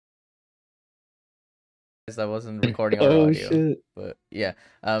I wasn't recording our Oh audio. shit. But yeah.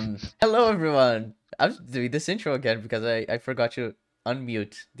 Hello everyone. I'm doing this intro again because I forgot to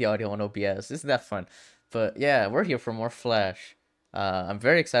unmute the audio on OBS. Isn't that fun? But yeah, we're here for more Flash. I'm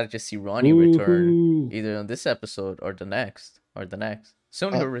very excited to see Ronnie return Woohoo. either on this episode or the next.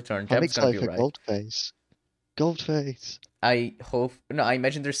 Soon he'll return. I'm Jeb's gonna excited be for right. Goldface. Goldface. I hope no, I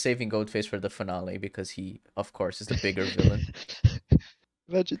imagine they're saving Goldface for the finale because he, of course, is the bigger villain.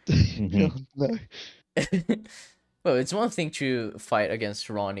 Imagine. Mhm. Oh, no. Well, it's one thing to fight against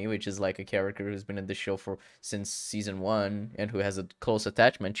Ronnie, which is like a character who's been in the show since season 1 and who has a close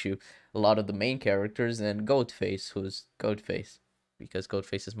attachment to a lot of the main characters, and Goldface, who's Goldface, because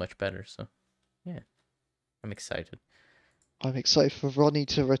Goldface is much better. So, yeah, I'm excited. I'm excited for Ronnie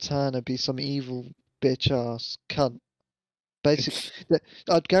to return and be some evil bitch ass cunt. Basically,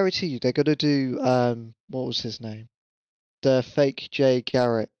 I'd guarantee you they're gonna do what was his name? The fake Jay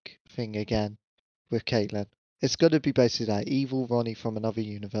Garrick thing again with Caitlyn. It's gonna be basically that evil Ronnie from another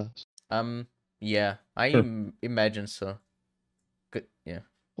universe. Yeah, I Sure. imagine so. Good, yeah.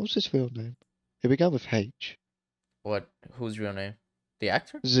 What's his real name? Here we go with H. What? Whose real name? The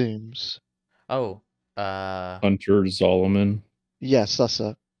actor? Zooms. Oh, Hunter Zolomon. Yes, that's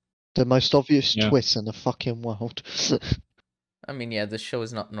it. The most obvious Yeah. twist in the fucking world. I mean, yeah, the show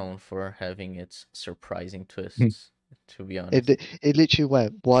is not known for having its surprising twists, to be honest. It literally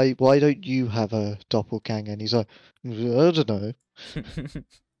went, why don't you have a doppelganger? And he's like, I don't know.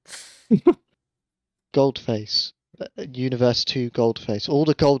 Goldface. Universe 2 Goldface. All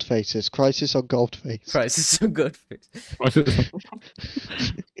the Goldfaces. Crisis on Goldface. Crisis on Goldface.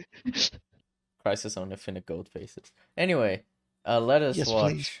 Crisis on Infinite Goldfaces. Anyway, let us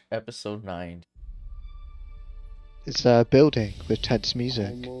watch please. episode 9. It's a building with tense music.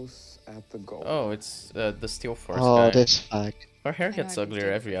 Almost at the goal. Oh, it's the Steel Force Oh, guy. this fag. Her hair gets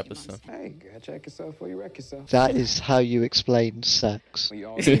uglier every episode. Hey, gotta check yourself before you wreck yourself. That is how you explain sex. We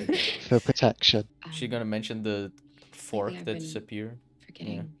all did. For protection. She gonna mention the fork I've that been disappeared?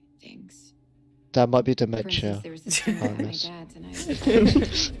 Forgetting things. That might be For instance, dementia. there was this time at my Honest.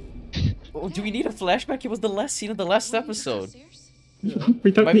 dad's and Oh, do we need a flashback? It was the last scene of the last episode. We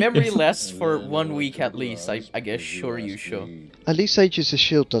don't My need- memory lasts for 1 week at least. I assure you, show. At least Agents of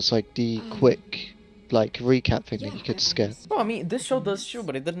S.H.I.E.L.D. does like the quick recap thing that you could skip. Well, I mean, this show does too,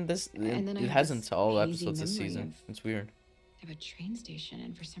 but it didn't. And then I It have hasn't this all hazy episodes this memory season. It's weird. of a train station,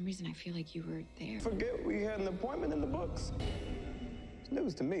 and for some reason I feel like you were there. Forget we had an appointment in the books. It's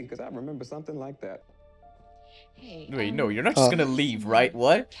news to me, because I remember something like that. Hey, Wait, no, you're not just gonna leave, right?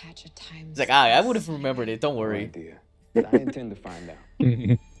 What? Catch a time. It's like, I would have remembered it. Don't No worry. idea. I intend to find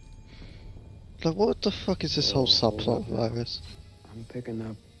out. Like, what the fuck is this whole subplot virus? I'm picking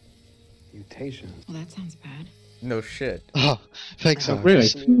up mutations. Well, that sounds bad. No shit. Oh, thanks, Oh,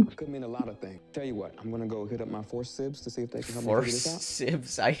 Iris. really? Could mean a lot of things. Tell you what, I'm gonna go hit up my force sibs to see if they can help me Force figure this out.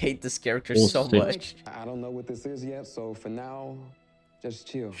 Sibs. I hate this character Force so Sibs. much. I don't know what this is yet, so for now, just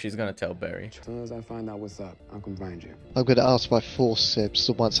chill. She's gonna tell Barry. As soon as I find out what's up, I'll come find you. I'm gonna ask my force sibs,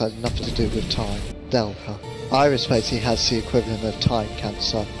 the ones that had nothing to do with time. Delta. Iris basically has the equivalent of time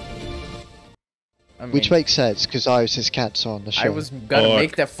cancer. I mean, Which makes sense, because Iris is cancer on the show. I was gonna Fuck.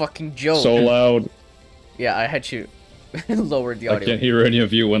 make that fucking joke. So loud. Yeah, I had to lower the I audio. can't hear any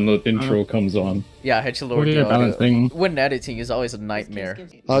of you when the intro comes on. Yeah, I had to lower What are the you audio. balancing? When editing is always a nightmare.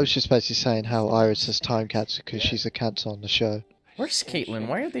 I was just basically saying how Iris has time cancer because she's a cancer on the show. Where's Caitlyn?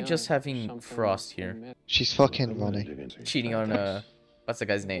 Why are they just having Frost here? She's fucking Ronnie. Cheating on, what's the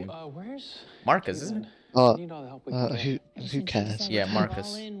guy's name? Where's Marcus, isn't it? Who cares? Yeah, Marcus.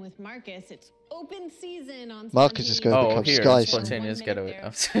 All in with Marcus. It's open season on Marcus is going to Oh, become here, SkyeSpixru. spontaneous getaway.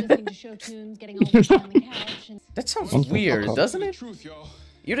 Listening to show tunes, getting all the on the couch. And... That sounds What the weird, fuck? doesn't it?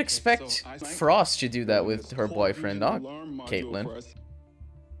 You'd expect Frost to do that with her boyfriend, not Caitlyn.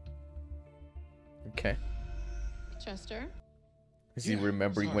 Okay. Chester. Is he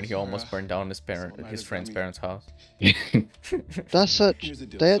remembering when he almost burned down his friend's parents' house? That's such.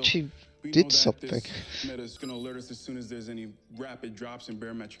 They actually did something. Meta's gonna alert us as soon as there's any rapid drops in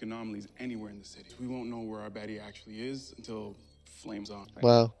barometric anomalies anywhere in the city. We won't know where our baddie actually is until flames on.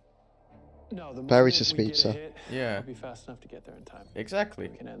 Well, No, the Barry's moment a we get speedster. hit, Yeah. I'll be fast enough to get there in time. Exactly.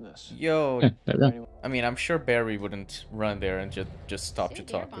 We can end this. Yo, Yeah, there we go. I mean, I'm sure Barry wouldn't run there and just stop to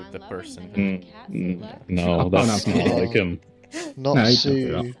talk with the person. No, that's not like him. not Nah, he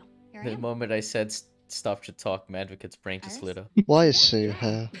Sue. can't do The moment I said stop to talk, my advocate's brain just lit up. Why is Sue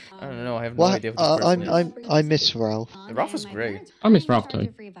here? I don't know. I have no What? idea who this person is. I miss Ralph, Ralph was great. I miss Ralph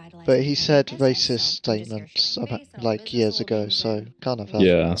too. but he said racist statements about, like years ago, so kind of.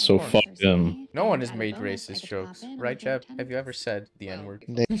 Yeah, so fuck him. No one has made racist jokes, right, Jeb? Have you ever said the N-word?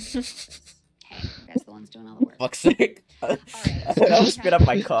 Nick. Hey, that's the one one's doing all the work. Fuck's sake. Alright, I'll spit up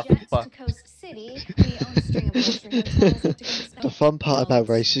my coffee. Jet Fuck. to Coast City. We own a string of luxury hotels up to go to The fun part about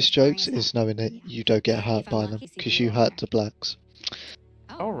racist jokes is knowing that you don't get hurt by them, because you hurt the blacks.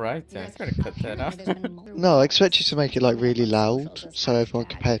 Alright, then. I'm gonna cut that out. No, I expect you to make it like really loud, so everyone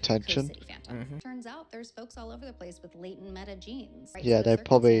can pay attention. Turns out there's folks all over the place with latent meta genes. Yeah, they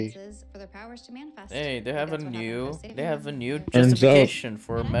probably... For their powers to manifest. Hey, they have a new Turns justification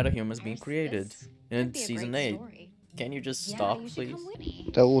for metahumans being created in season 8. Can you just stop, please?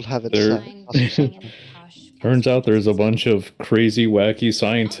 They all have it They're- set. Turns out there's a bunch of crazy, wacky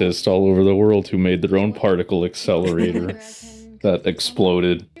scientists all over the world who made their own particle accelerator that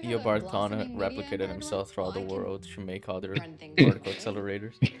exploded. Eobard Khan replicated himself throughout the world to make other particle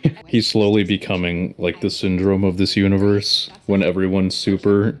accelerators. He's slowly becoming like the syndrome of this universe. When everyone's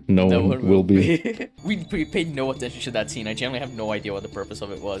super, no one will be. we paid no attention to that scene. I genuinely have no idea what the purpose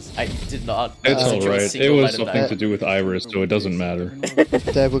of it was. I did not. It's listen to a alright. It single was line of something dialogue. to do with Iris, so it doesn't matter.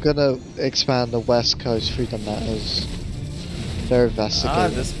 They were gonna expand the West Coast through the matters. They're investigating. Ah,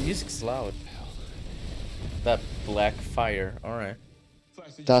 this music's loud. That black fire. Alright.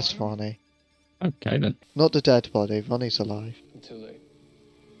 That's Ronnie. Okay then. Not the dead body, Ronnie's alive. Too late.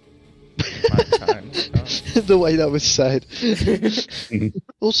 My time. Oh. The way that was said.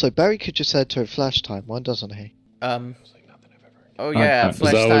 Also, Barry could just head to a flash time, why doesn't he? Oh yeah, Okay.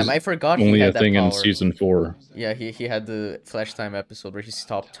 flash That time. was I forgot he Only had a that thing power. in season 4. Yeah, he had the flash time episode where he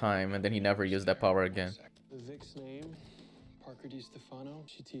stopped time and then he never used that power again. Vic's name, Parker DiStefano.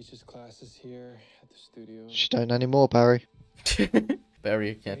 She teaches classes here at the studio. She don't anymore, Barry.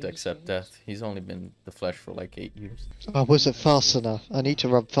 Barry can't accept death. He's only been the Flash for like 8 years. I wasn't fast enough. I need to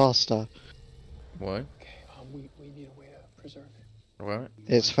run faster. What? Okay, we need a way to preserve it. What?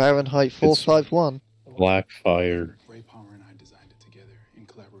 It's Fahrenheit 451. Black fire. Ray Palmer and I designed it together in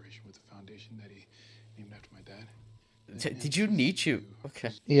collaboration with the foundation that he named after my dad. Did you need to?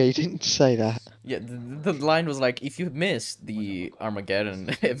 Okay. Yeah, you didn't say that. Yeah, the line was like, if you missed the Armageddon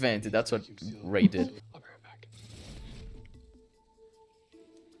event, that's what Ray did. I'll be right back.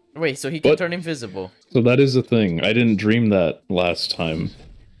 Wait, so he can What? turn invisible. So that is the thing. I didn't dream that last time.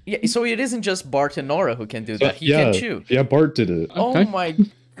 Yeah, so it isn't just Bart and Nora who can do So, that. He yeah, can too. yeah, Bart did it. Oh my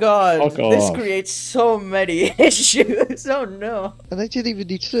god, Fuck this off. creates so many issues. Oh no. And they didn't even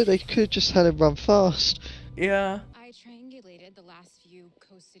need to do it. They could just had him run fast. Yeah. I triangulated the last few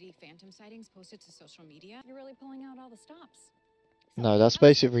Coast City Phantom sightings posted to social media. You're really pulling out all the stops. No, that's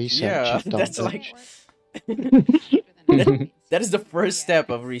basic research. Yeah, you've done, that's bitch. like... That is the first step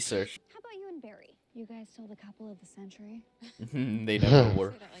of research. How about you and Barry? You guys still the couple of the century? They never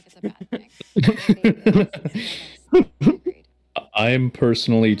were. I'm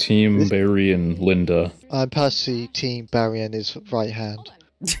personally Team Barry and Linda. I'm personally Team Barry and his right hand.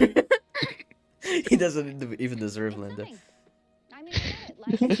 He doesn't even deserve Linda. I mean,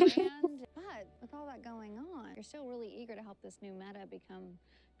 last year and but with all that going on, you're still really eager to help this new meta become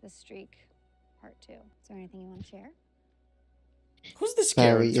the streak part 2. Is there anything you want to share? Who's this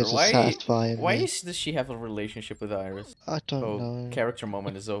Barry character? is a satisfying Why me. does she have a relationship with Iris? I don't Oh, know. character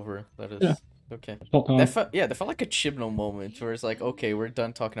moment is over. That is Yeah. okay. Well, That felt like a Chibnall moment where it's like, okay, we're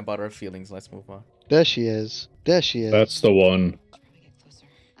done talking about our feelings. Let's move on. There she is. There she is. That's the one. Get closer.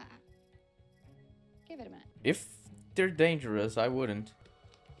 Give it a minute. If they're dangerous, I wouldn't.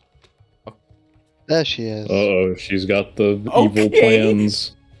 There she is. Uh-oh, she's got the Okay. evil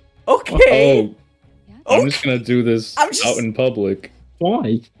plans. Okay. Oh, I'm just gonna do this I'm just- out in public.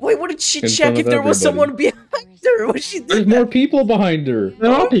 Why? Wait, what did she In check front if of there was someone everybody. behind her when she There's did more that? people behind her.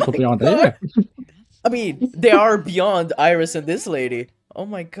 There are people beyond it. Yeah. I mean, they are beyond Iris and this lady. Oh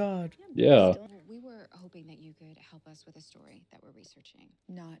my god. Yeah. We were hoping that you could help us with a story that we're researching.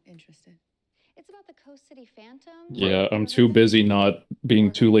 Not interested. It's about the Coast City Phantom. Yeah, I'm too busy not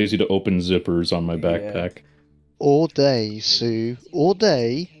being too lazy to open zippers on my backpack. All day, Sue. All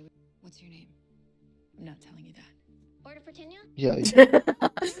day. Okay, what's your name? I'm not telling you that. Order for Tinya? Yeah.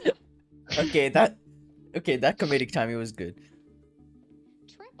 Okay, that comedic timing was good.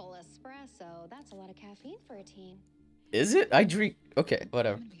 Triple espresso. That's a lot of caffeine for a teen. Is it? I drink. Okay,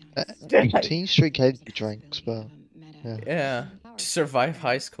 whatever. Teen Street energy drinks, but yeah. Yeah. To survive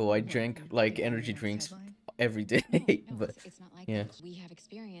high school, I drank like energy drinks every day. But It's not like yeah. that. We have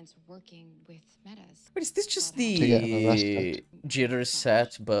experience working with metas. wait, is this just To get him the arrested. jitter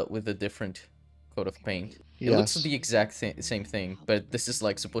set, but with a different coat of paint? It looks Yes. the exact same thing, but this is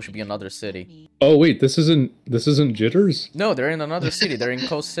like supposed to be another city. Oh wait, this isn't Jitters? No, they're in another city. They're in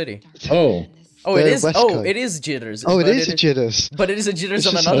Coast City. Oh. Oh, it They're is. West Oh, Coast. it is jitters. Oh, it but is a jitters. But it is a jitters It's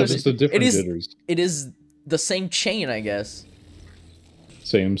on just- another. Oh, just a different it is. Jitters. It is the same chain, I guess.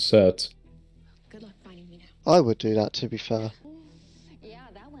 Same set. Good luck finding I would do that, to be fair. Yeah,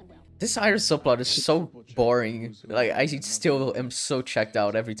 that went well. This Iris subplot is so boring. Like, I still am so checked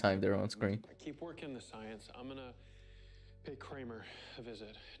out every time they're on screen. Keep working the science. I'm gonna pay Kramer a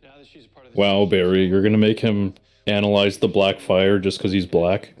visit. Now that she's part of the Wow, Barry, you're gonna make him analyze the black fire just because he's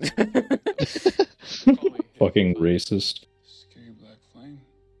black? Fucking racist. Scary black flame.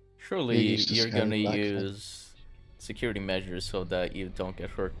 Surely used to you're scare gonna black use security measures so that you don't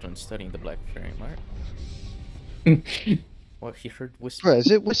get hurt when studying the black flame, right? What, he heard whisper? Bro, is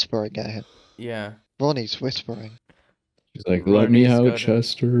it whispering at him? Yeah. Ronnie's whispering. He's like, let me Ronnie's out, gotta-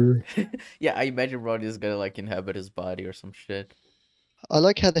 Chester. Yeah, I imagine Ronnie's gonna like inhabit his body or some shit. I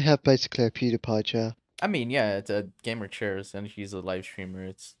like how they have basically a PewDiePie chair. I mean, yeah, it's a gamer chairs and he's a live streamer.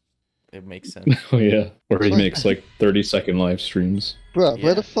 It makes sense. Oh yeah, where he makes like 30-second live streams. Bro, Yeah.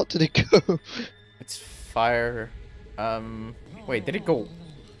 where the fuck did it go? It's fire. Wait, did it go?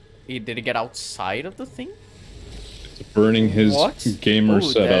 Did it get outside of the thing? Burning his What? gamer Ooh,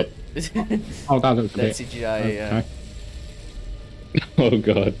 setup. Oh, that looks That great. CGI, yeah. Oh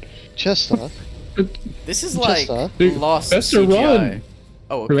god. Chester? This is like Chester? Dude, lost Chester, CGI. run!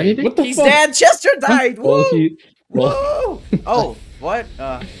 Oh, Do okay. anything? What the He's fuck? dead! Chester died! Well, Woo! well, Woo! Oh, what?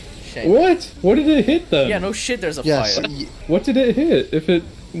 Shame. what? What did it hit then? Yeah, no shit, there's a Yes. fire. What did it hit if it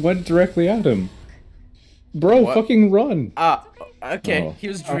went directly at him? Bro, What? fucking run! Okay, Oh. he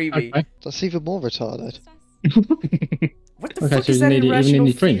was dreamy. Okay. That's even more retarded. What the Okay, fuck so is you that need it even in irrational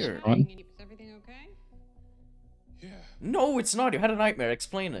the dreams, fear? right? Is everything okay? Yeah, No, it's not. You had a nightmare.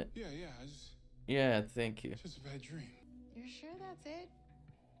 Explain it. yeah. Yeah, thank you. Just a bad dream. You're sure that's it?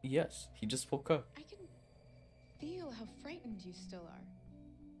 Yes, he just woke up. I can feel how frightened you still are.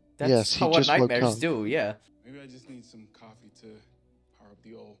 That's Yes, he how what just woke nightmares up. do, yeah. Maybe I just need some coffee to power up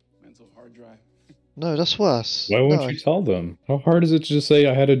the old mental hard drive. No, that's worse. Why won't No. you tell them? How hard is it to just say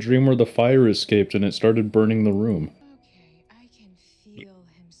I had a dream where the fire escaped and it started burning the room? Okay, I can feel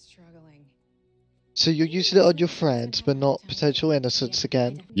him struggling. So you're using it on your friends, but not potential innocents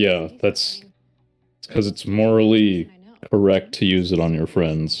again? Yeah, that's because it's morally correct to use it on your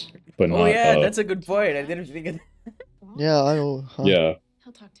friends, but not. Oh yeah, that's a good point. I didn't think of Yeah, I know. Huh? Yeah.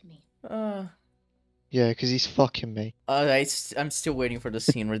 He'll talk to me. Yeah, because he's fucking me. I'm still waiting for the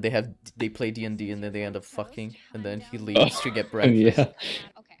scene where they play D&D and then they end up fucking and then he leaves to get breakfast. Yeah.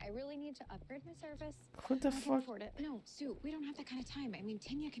 Okay, I really need to upgrade my service. What the I can fuck? afford it. No, Sue, we don't have that kind of time. I mean,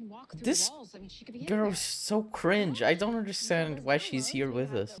 Tanya can walk through This walls. I mean, she could be Girl's so cringe. I don't understand why she's here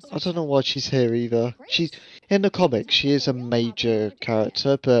with us. I don't know why she's here either. She's in the comics. She is a major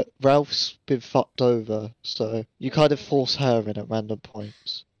character, but Ralph's been fucked over, so you kind of force her in at random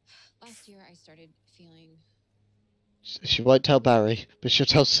points. Last year, I started feeling She won't tell Barry, but she'll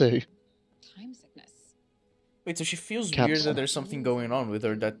tell Sue. time sickness. Wait, so she feels Cancer. weird that there's something going on with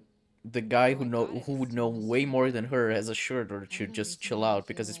her, that the guy who would know way more than her has assured her to just chill out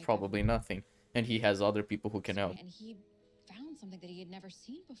because it's probably nothing, and he has other people who can help. And he found something that he had never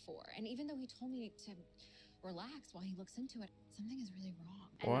seen before. And even though he told me to relax while he looks into it, something is really wrong.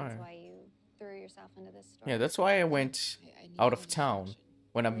 And Why? that's why you threw yourself into this story. Yeah, that's why I went I need out more of town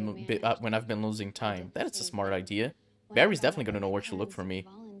attention. when I've been losing time. That is a smart idea. Barry's definitely gonna know where to look for me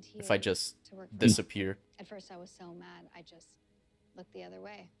if I just disappear. At first I was so mad, I just looked the other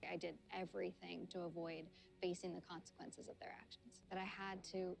way. I did everything to avoid facing the consequences of their actions. But I had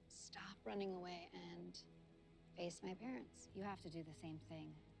to stop running away and face my parents. You have to do the same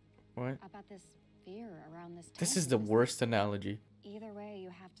thing. What? About this fear around this This town, is the isn't it? worst analogy. Either way, you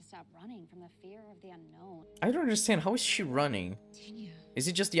have to stop running from the fear of the unknown. I don't understand. How is she running? Tanya, Is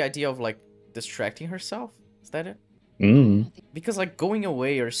it just the idea of like distracting herself? Is that it? Mm. Because like going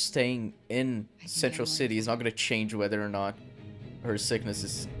away or staying in Central City is not gonna change whether or not her sickness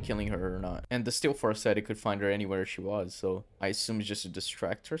is killing her or not. And the Still Force said it could find her anywhere she was, so I assume it's just to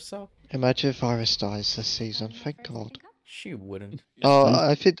distract herself. Imagine if Iris dies this season. Thank God. She wouldn't. Oh,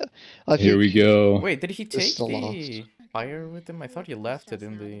 I think. Here we go. Wait, did he This is take the the fire with him? I thought he left it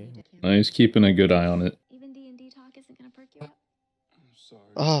in the... He's keeping a good eye on it. Even D&D talk isn't gonna perk you up. I'm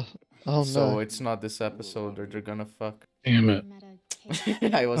sorry. Oh So no. it's not this episode or they're gonna fuck. Damn it.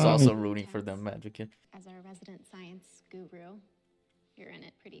 I was also rooting for them, Magickin. As our resident science guru, you're in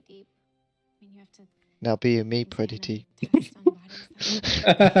it pretty deep. I mean, you have to Now being me, pretty deep. test on bodies.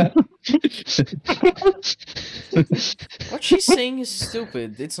 What she's saying is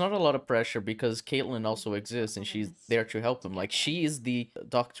stupid. It's not a lot of pressure because Caitlyn also exists and she's there to help him. Like, she is the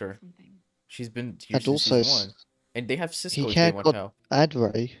doctor. She's been here And since also, season 1. And they have Cisco he if they can't want got help. Ad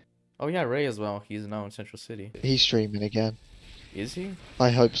Ray. Oh yeah, Ray as well. He's now in Central City. He's streaming again. Is he?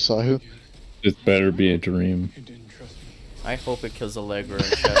 I hope so. It better be a dream. You didn't trust me. I hope it kills Allegra and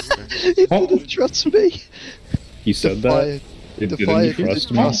Chester. It didn't trust me. He said that? It The fire didn't didn't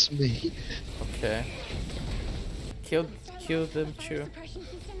trust me? trust me. Okay. Kill them, Chew.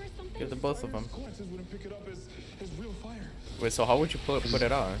 Kill the both of them. Wait, so how would you put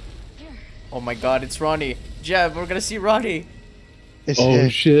it on? Oh my god, it's Ronnie. Jeb, we're gonna see Ronnie. It's Oh here.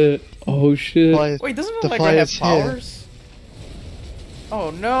 shit. Oh shit. Fire, Wait, doesn't the Allegra have fire's powers?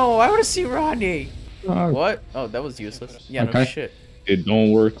 Oh no, I wanna see Ronnie. Oh, What? Oh, that was useless. Yeah, no Okay. shit. It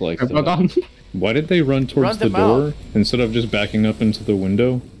don't work like well that. done. Why did they run towards the them out. door instead of just backing up into the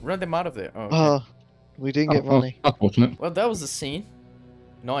window? Run them out of there. Oh, okay. Oh, we didn't get Ronnie. Unfortunate. Well, that was the scene.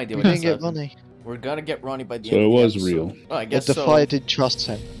 No idea We what didn't just get happened. Ronnie. We're gonna get Ronnie by the So end it of the was episode. real. Oh, I guess The so. fire didn't trust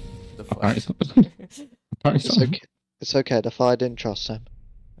him. The fire. Apparently so. Apparently It's so. okay. It's okay. The fire didn't trust him.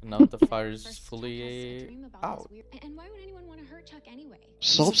 Now the fire's fully out. And why would anyone want to hurt Chuck anyway?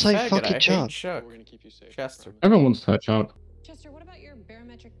 Stop He's a saying faggot, I fucking hate Chuck. Chuck. We're gonna keep you safe. Chester. Everyone wants to touch out. Chester, what about your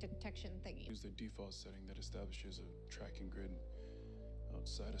barometric detection thingy? Use the default setting that establishes a tracking grid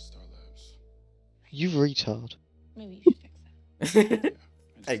outside of Star Labs. You retard. Maybe you should fix that.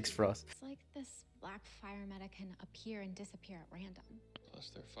 Thanks, Frost. It's like this black fire meta can appear and disappear at random. Plus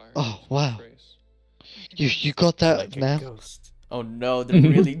their fire. Oh, wow. Trace. You got that Like a now? ghost. Oh no, they're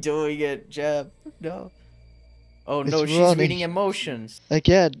really doing it, Jeb. No. Oh no, It's she's Ronnie. reading emotions.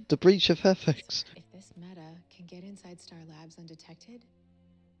 Again, the breach of ethics. If this meta can get inside Star Labs undetected,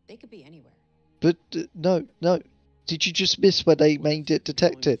 they could be anywhere. But no. Did you just miss when they made it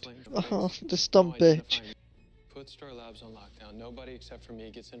detected? Oh, the dumb bitch. Put Star Labs on lockdown. Nobody except for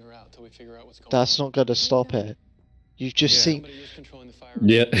me gets in or out till we figure out what's going That's on. not gonna stop it. You've just Yeah. seen. Somebody is controlling the fire.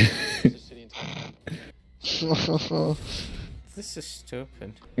 Yeah. The city entirely. This is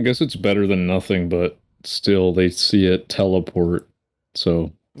stupid. I guess it's better than nothing, but still, they see it teleport.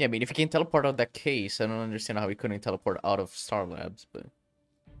 So, Yeah, I mean, if you can teleport out that case, I don't understand how he couldn't teleport out of Star Labs, but...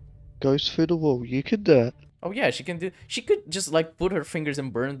 Goes through the wall. You could do it. Oh yeah, she can do... She could just, like, put her fingers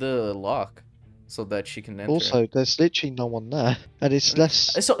and burn the lock, so that she can enter. Also, there's literally no one there, and it's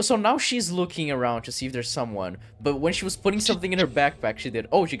less. So now she's looking around to see if there's someone, but when she was putting something in her backpack, she did...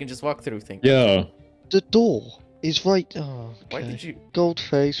 Oh, she can just walk through things. yeah. The door is right. Oh, Why okay. did you...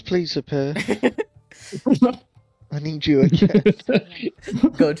 Goldface, please appear. I need you again.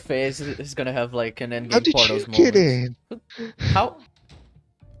 Goldface is gonna have, like, an endgame How did Portals you get moment. in? How?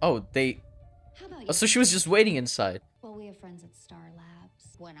 Oh, they... How about Oh, you? so she was just waiting inside. Well, we have friends at Star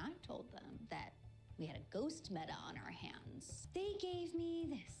Labs. When I told them that we had a ghost meta on our hands, they gave me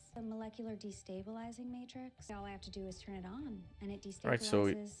this. A molecular destabilizing matrix. All I have to do is turn it on, and it destabilizes. Right,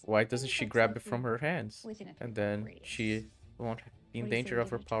 so why doesn't she folks grab like it from you her hands? within a And then radius. she won't be in What do you danger say of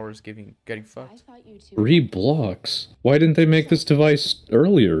her we do? powers getting I fucked. thought you two 3 blocks. Why didn't they make this device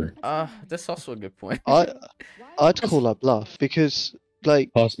earlier? That's also a good point. I'd call her bluff because, like,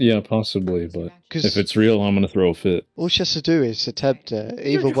 Yeah, possibly, but because if it's real, I'm gonna throw a fit. all she has to do is attempt it.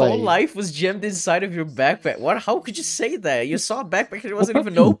 Either Your whole way, life was jammed inside of your backpack. What? How could you say that? You saw a backpack and it wasn't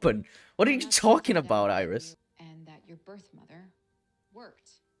even open. What are you talking about, Iris? And that your birth mother worked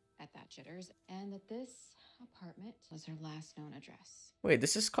at that Jitters, and that this apartment was her last known address. Wait,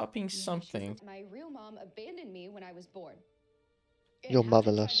 this is copying something. My real mom abandoned me when I was born. And you're after I tried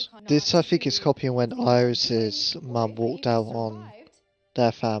to motherless. con- This, I think, is to copying when explain Iris's mum politely, walked out on survived,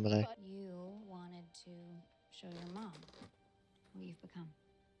 their family. but you wanted to show your mom what you've become.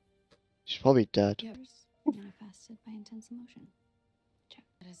 She's probably dead. Manifested by intense emotion. Check.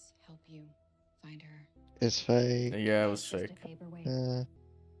 Let us help you find her. It's fake. Yeah, it was Just a fake. paperweight.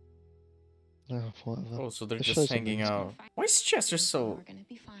 Oh, whatever. Oh, so they're The just show's hanging amazing. out. Why is Chester so We're gonna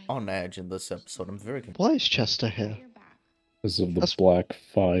be fine. on edge in this episode? I'm very confused. Why is Chester here? You're back. Because of the That's- black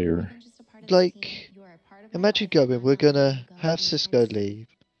fire. You're just a part of the Like, team. You are a part of my Imagine life. going, we're gonna Go have be Cisco close. leave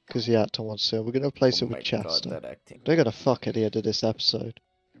because the actor wants to. We're gonna replace Oh it my with god, Chester. that acting. They're gonna fuck at the end of this episode.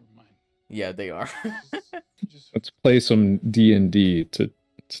 Never mind. Yeah, they are. Just Let's play some D&D to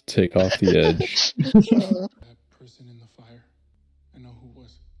take off the edge. that person in the fire. I know who it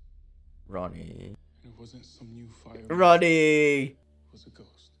was. Ronnie. And it wasn't some new fire. Ronnie! It was a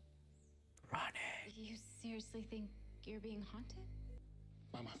ghost. Ronnie. You seriously think you're being haunted?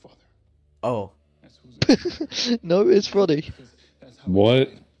 By my father. Oh. That's who's No, it's Ronnie. because that's how What? it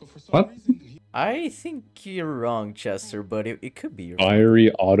happened. But for some What? reason, he I think you're wrong, Chester, but it could be wrong.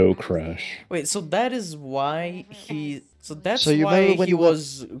 Fiery auto crash. Wait, so that is why he... So that's So you why remember when he you were-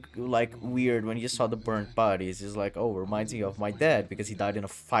 was, like, weird when he saw the burnt bodies. He's like, oh, reminds me of my dad because he died in a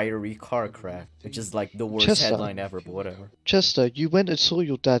fiery car crash. Which is, like, the worst Chester. headline ever, but whatever. Chester, you went and saw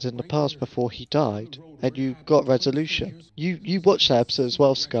your dad in the past before he died, and you got resolution. You watched that episode as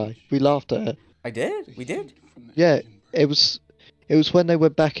well, Sky. We laughed at it. I did? We did? from the Yeah, engine It was when they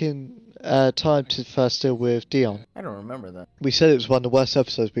went back in time to first deal with Dion. I don't remember that. We said it was one of the worst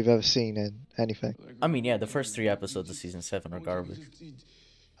episodes we've ever seen in anything. I mean, yeah, the first 3 episodes of season 7 are garbage.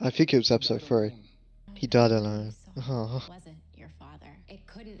 I think it was episode 3. He died alone. Oh. Wasn't your father. It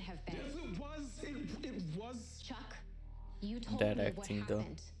couldn't have been. It was. Chuck, you told That me acting, what though.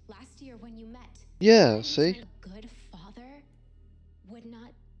 happened last year when you met. Yeah, see? A good father would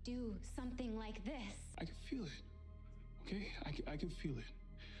not do something like this. I can feel it. Okay, I can feel it.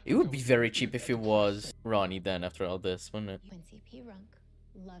 It would be very cheap if it was Ronnie then after all this, wouldn't it? When CP Runk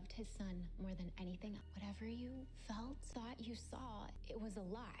loved his son more than anything, whatever you felt, thought you saw, it was a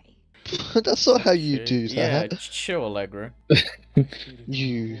lie. That's not how you do Yeah, that. chill, Allegra.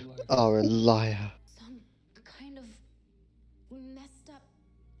 You are a liar. Some kind of messed up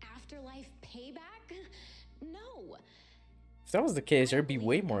afterlife payback? No. If that was the case, there'd be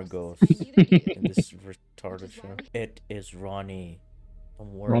way more ghosts in this retarded show. It is Ronnie.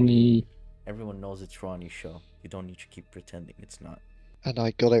 Don't worry. Ronnie. Everyone knows it's Ronnie's show. You don't need to keep pretending it's not. And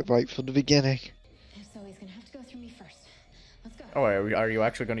I got it right from the beginning. If so, he's gonna have to go through me first. Let's go. Oh, are you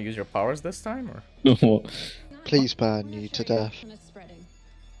actually going to use your powers this time, or? Please burn you to death.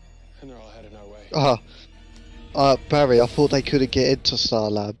 And they're all heading our way. Barry, I thought they couldn't get into Star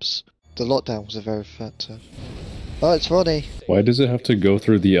Labs. The lockdown was very effective. Oh, it's Ronnie. Why does it have to go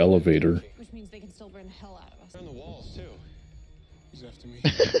through the elevator? Which means they can still burn the hell out of us. They're on the walls too. He's after me.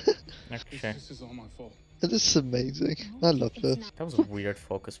 Okay. This is all my fault. This is amazing. I love this. That was a weird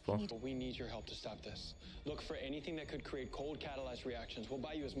focus pull. But we need your help to stop this. Look for anything that could create cold catalyzed reactions. We'll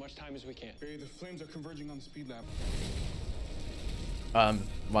buy you as much time as we can. Barry, the flames are converging on the speed lab.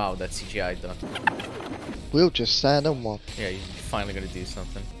 Wow, that's CGI though. We'll just stand and watch. Yeah, you're finally gonna do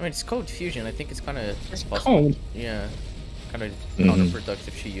something. I mean, it's cold fusion. I think it's kind of Cold. Yeah, kind of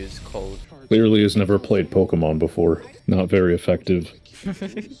counterproductive to use cold. Clearly has never played Pokemon before. Not very effective. He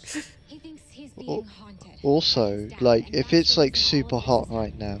thinks he's being haunted. Also, like, if it's like super hot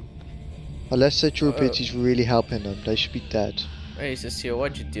right now, unless their drill bit is really helping them, they should be dead. Hey, Cecile,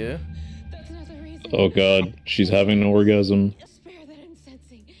 what'd you do? That's not the reason. Oh god, she's having an orgasm. Spare that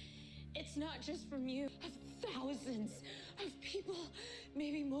incensing. It's not just from you. Of thousands of people,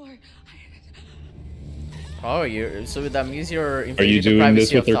 maybe more. Oh, so that means you're Are you invading the doing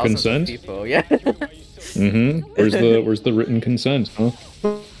this privacy with of their thousands of consent? people. Yeah. Where's the written consent, huh?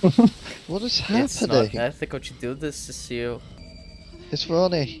 What is It's not happening? ethical to do this, Cecile. It's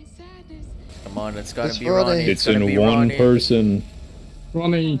Ronnie. Come on, it's gotta It's be Ronnie. Ronnie. It's gonna in be one Ronnie. person.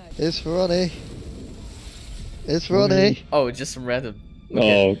 Ronnie. It's Ronnie. It's Ronnie. Oh, it's just some random.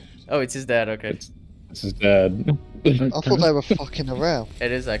 Okay. Oh, it's his dad. Okay. It's his dad. I thought they were fucking around.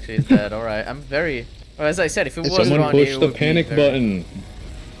 It is actually his dad. All right. I'm very. Well, as I said, if it was Someone Ronnie, push it the would be panic very- button.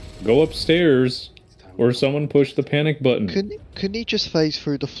 Go upstairs. Or someone push the panic button. Couldn't he just phase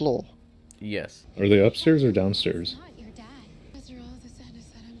through the floor? Yes. Are they upstairs or downstairs? Not your dad. After all the sadness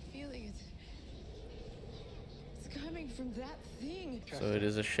that I'm feeling, it's coming from that thing. So it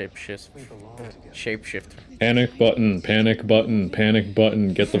is a shapeshifter. Panic button, panic button, panic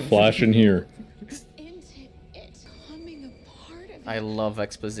button. Get the flash in here. Into it coming apart of I love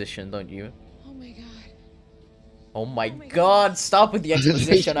exposition, don't you? Oh my god. Oh my god, stop with the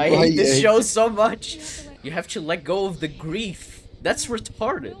exposition. I hate this Right. show so much. You have to let go of the grief. That's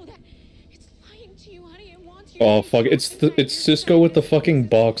retarded. Know that it's lying to you, honey. It wants you Oh to fuck! It's Cisco with the fucking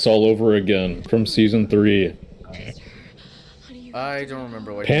box all over again from season 3. I don't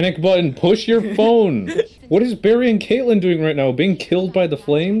remember what. Panic button. Push your phone. What is Barry and Caitlin doing right now? Being killed by the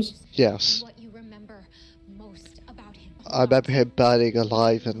flames? Yes. what you remember most about him. I remember him burning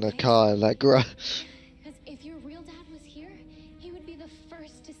alive in the car, Allegra. Because if your real dad was here, he would be the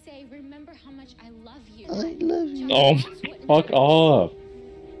first to say, "Remember how much I love you." I love you. Oh, fuck off.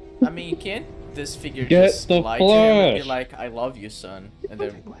 I mean, can't this figure Get just the lie to him and be flash. like, "I love you, son," and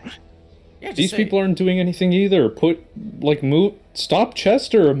then. Yeah, just These say- people aren't doing anything either. Move. Stop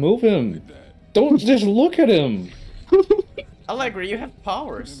Chester. Move him. Don't just look at him. Allegra, you have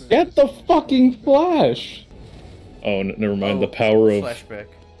powers. Get the fucking flash. Oh, never mind. The power of flashback.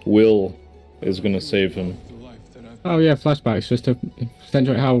 will is gonna save him. The life that I've Oh yeah, flashbacks, just to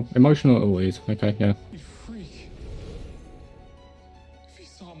accentuate how emotional it all is. Okay, yeah. You freak. If he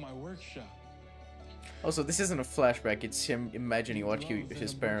saw my workshop. Also, this isn't a flashback. It's him imagining what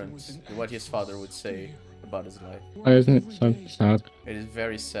his parents, what his father would say about his life. Oh, isn't it so sad? It is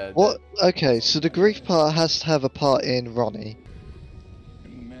very sad. What? Okay, so the grief part has to have a part in Ronnie.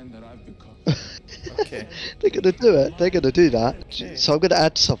 And the man that I've become. Okay. They're gonna do it. They're gonna do that. So I'm gonna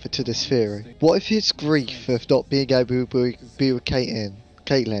add something to this theory. What if his grief of not being able to be with Caitlin,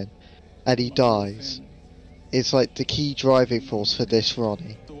 and he dies, is like the key driving force for this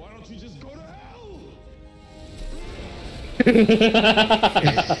Ronnie. So why don't you just go to hell?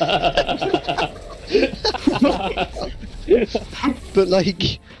 But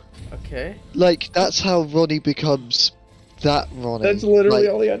like, Okay. that's how Ronnie becomes that Ronnie. That's literally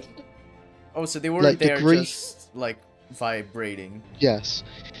Like, all he had. Oh, so they were Like, the there grief- just like vibrating. Yes,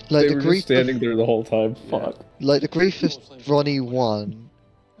 like They the were grief just standing of, there the whole time. Fuck. like the grief of Ronnie 1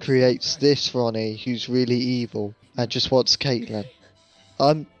 creates this Ronnie who's really evil and just wants Caitlyn.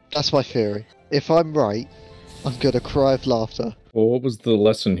 That's my theory. If I'm right, I'm gonna cry of laughter. Well, what was the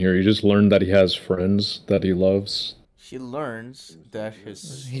lesson here? He just learned that he has friends that he loves. He learns that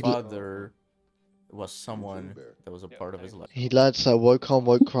his He- father was someone that was a part of his life. He learns that woke on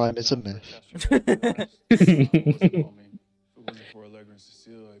woke crime is a myth. If it wasn't for Allegra and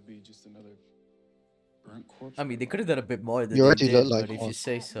Cecile, I'd be just another burnt corpse. I mean, they could have done a bit more than You they already did, look like but if one. you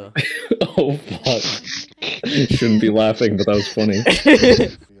say so. Oh, fuck. Shouldn't be laughing, but that was funny.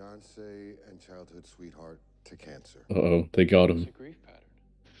 Fiance and childhood sweetheart to cancer. Uh-oh, they got It's him. a grief pattern.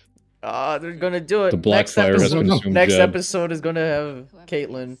 Ah, they're gonna do it. The black fire has episode, consumed next Jeb. episode is gonna have Whoever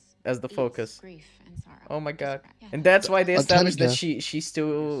Caitlyn feels as the grief, focus. grief and sorrow. Oh my god. Yeah. And that's why they I'm telling established that ya. she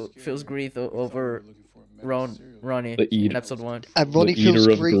still feels grief over Ronnie The eat- in episode 1. And The Ronnie feels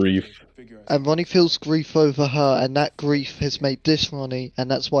eater of grief. grief. And Ronnie feels grief over her, and that grief has made this Ronnie, and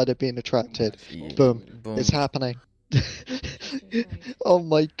that's why they're being attracted. Boom. Boom. It's happening. Oh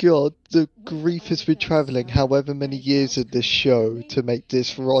my god, the grief has been travelling however many years in this show to make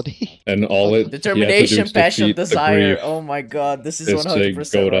this Ronnie. And all it Determination, he had to do is passion, defeat the desire. grief Oh my god, this is is to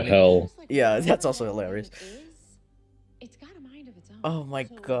 100% go to Ronnie. hell. Yeah, that's also hilarious. It's got a mind of its own. Oh my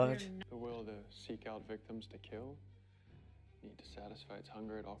god. The will to seek out victims to kill, need to satisfy its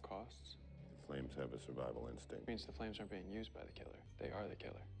hunger at all costs. Flames have a survival instinct. Means the flames aren't being used by the killer. They are the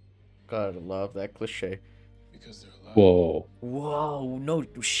killer. Gotta love that cliche. Because they're alive. Whoa. Whoa, no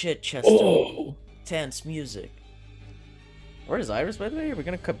shit, Chester. Whoa. Tense music. Where is Iris, by the way? Are we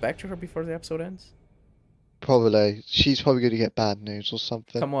gonna cut back to her before the episode ends? Probably. She's probably going to get bad news or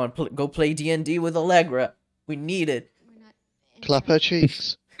something. Come on, go play D&D with Allegra. We need it. We're not in Clap her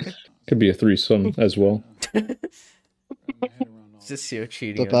cheeks. Could be a threesome as well. Wrap my head around all Cecile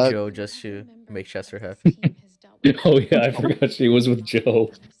cheating The on bad- Joe just to make Chester this happy. team has dealt with Oh yeah, I forgot she was with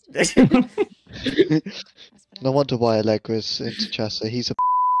Joe. No wonder why Allegra's into Chester. He's a.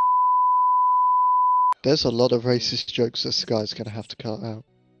 There's a lot of racist jokes that Skye's going to have to cut out.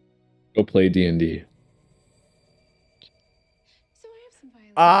 Go play D&D. So I have some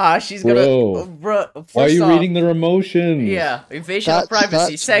violence. Ah, she's Bro. gonna... Bro, Why are first you off, reading their emotions? Yeah, invasion of That's-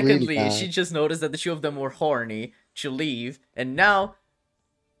 privacy. that's Secondly, really bad. she just noticed that the two of them were horny. She'll leave. And now...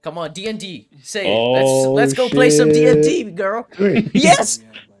 Come on, D&D. Say it. Oh, Let's go play some shit. D&D, girl. Yes!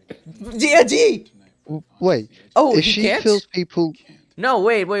 D&D! Wait, Oh, if he she can't? feels people. No,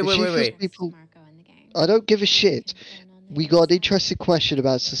 wait. If she feels people. Marco in the game. I don't give a shit. We got an interesting question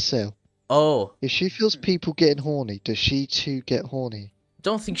about Cecile. Oh, If she feels people getting horny, does she too get horny?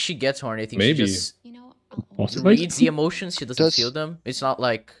 don't think she gets horny. I think Maybe. she just You know, I'll Possibly. reads the emotions. She doesn't Does- feel them. It's not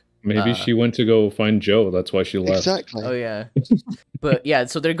like... Maybe she went to go find Joe. That's why she left. Exactly. Oh, yeah. But, yeah,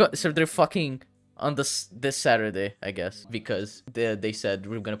 so they're fucking on this Saturday, I guess. Because they said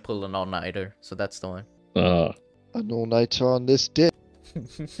we're gonna pull an all-nighter. So that's the one. An all-nighter on this dick.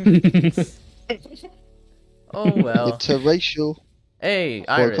 Oh, well. Interracial. Hey, Woke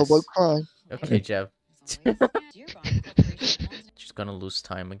Iris. up, woke crying. Okay, Jeb. dear bond corporation wants She's gonna lose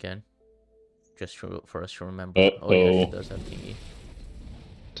time again. Just for us to remember. Oh, yeah, Uh-oh. she does have thingy.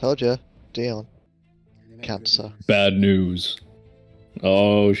 Told ya. Dion. Cancer. Bad news.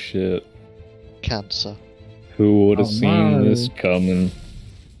 Oh shit. Cancer. Who would have Oh, seen no. this coming?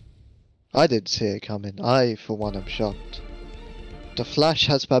 I didn't see it coming. I, for one, am shocked. The Flash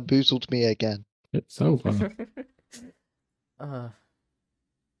has bamboozled me again. It's over.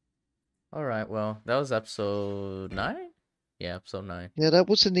 Alright, well, that was episode 9? Yeah, episode 9. Yeah, that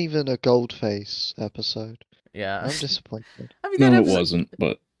wasn't even a Goldface episode. Yeah. I'm disappointed. I mean, that No, it episode, wasn't.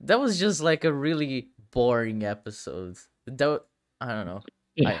 But that was just like a really boring episode. That, I don't know.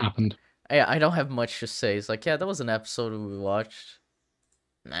 It I- happened. I don't have much to say. It's like, yeah, that was an episode we watched.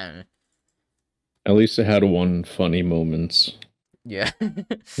 Nah. at least it had one funny moments. Yeah.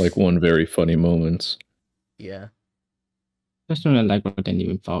 Like one very funny moments. Yeah. Just when Allegra didn't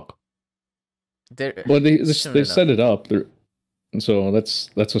even fuck. There, Well, they soon enough. set it up. So that's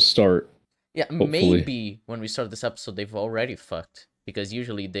a start. Yeah, hopefully. maybe when we start this episode, they've already fucked. Because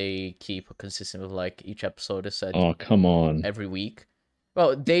usually they keep consistent with like each episode is said Oh come on. every week.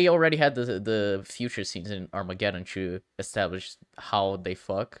 Well, they already had the future scenes in Armageddon to establish how they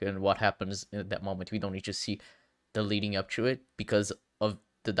fuck and what happens in that moment. We don't need to see the leading up to it because of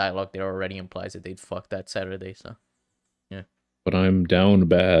the dialogue there already implies that they'd fuck that Saturday, so yeah. But I'm down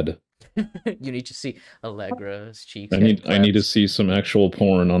bad. You need to see Allegra's cheeks. I need to see some actual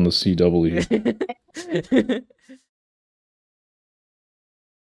porn on the CW.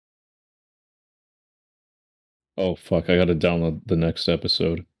 Oh fuck, I gotta download the next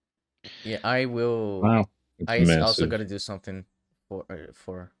episode. Yeah, I will. Wow. It's I massive. also gotta do something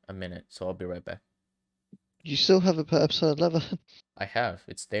for a minute, so I'll be right back. You still haven't put episode 11? I have.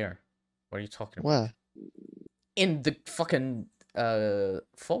 It's there. What are you talking about? Where? In the fucking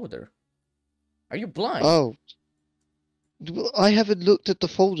folder. Are you blind? Oh. Well, I haven't looked at the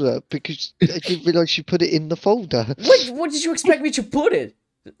folder because I didn't realize you put it in the folder. What did you expect me to put it?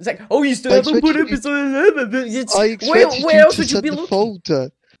 It's like, oh, you still haven't put episode 11. I expected where you else to would you send be the looking?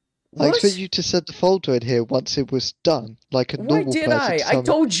 folder. I What? expect you to send the folder in here once it was done, like a Why normal did person. I? to I tell me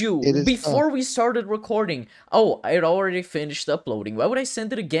told you it is before done. we started recording. Oh, I had already finished uploading. Why would I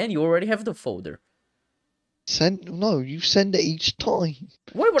send it again? You already have the folder. No, you send it each time.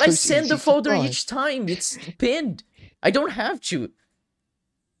 Why would So I it's send the easy to folder find. each time? It's pinned. I don't have to.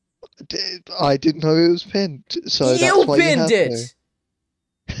 I didn't know it was pinned, so You that's why pinned you have it.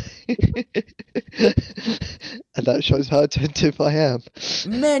 And that shows how attentive I am.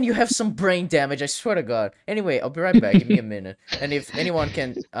 Man, you have some brain damage, I swear to God. Anyway, I'll be right back. Give me a minute. And if anyone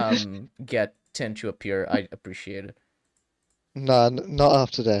can get 10 to appear, I'd appreciate it. No, not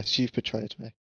after this. You've betrayed me.